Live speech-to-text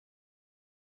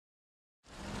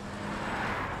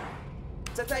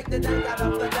to take the dunk out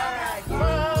of the bag.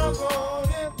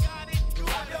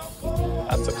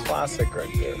 That's a classic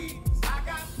right there.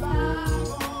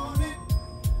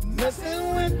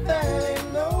 Messing with that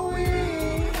ain't no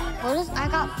way. What does I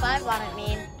got 5 on it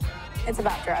mean? It's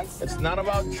about drugs. It's not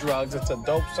about drugs. It's a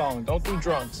dope song. Don't do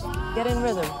drugs. Get in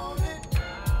rhythm.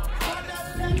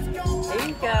 There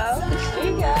you go. There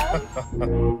you go.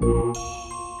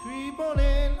 Creep on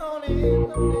in, on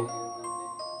in, on in.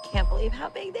 Can't believe how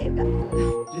big they've got.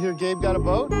 Did you hear Gabe got a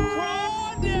boat?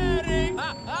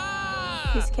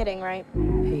 He's kidding, right?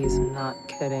 He's not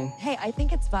kidding. Hey, I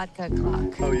think it's vodka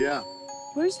o'clock. Oh, yeah.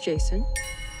 Where's Jason?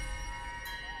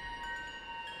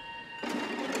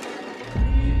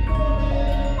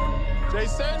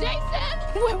 Jason? Jason!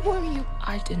 Where were you?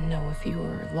 I didn't know if you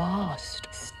were lost.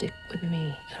 Stick with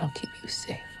me, and I'll keep you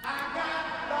safe.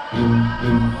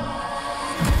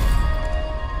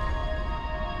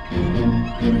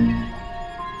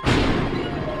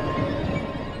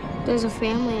 There's a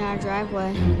family in our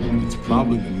driveway. It's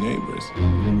probably the neighbors.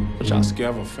 But y'all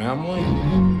scared of a family?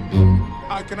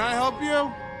 Hi, can I help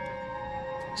you?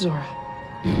 Zora,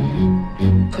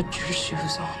 put your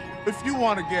shoes on. If you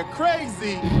want to get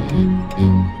crazy,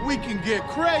 we can get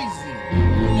crazy.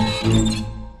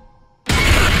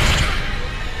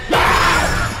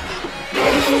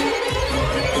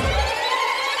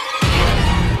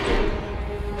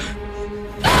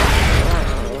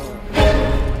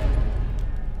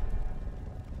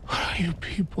 What are you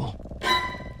people?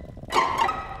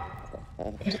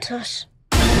 It's us.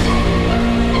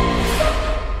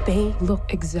 They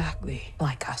look exactly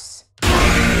like us.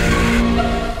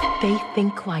 They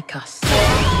think like us.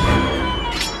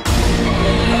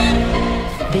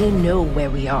 They know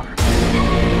where we are.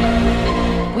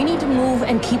 We need to move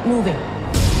and keep moving.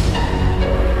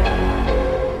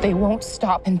 They won't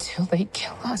stop until they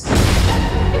kill us.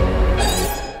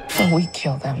 Or we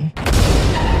kill them.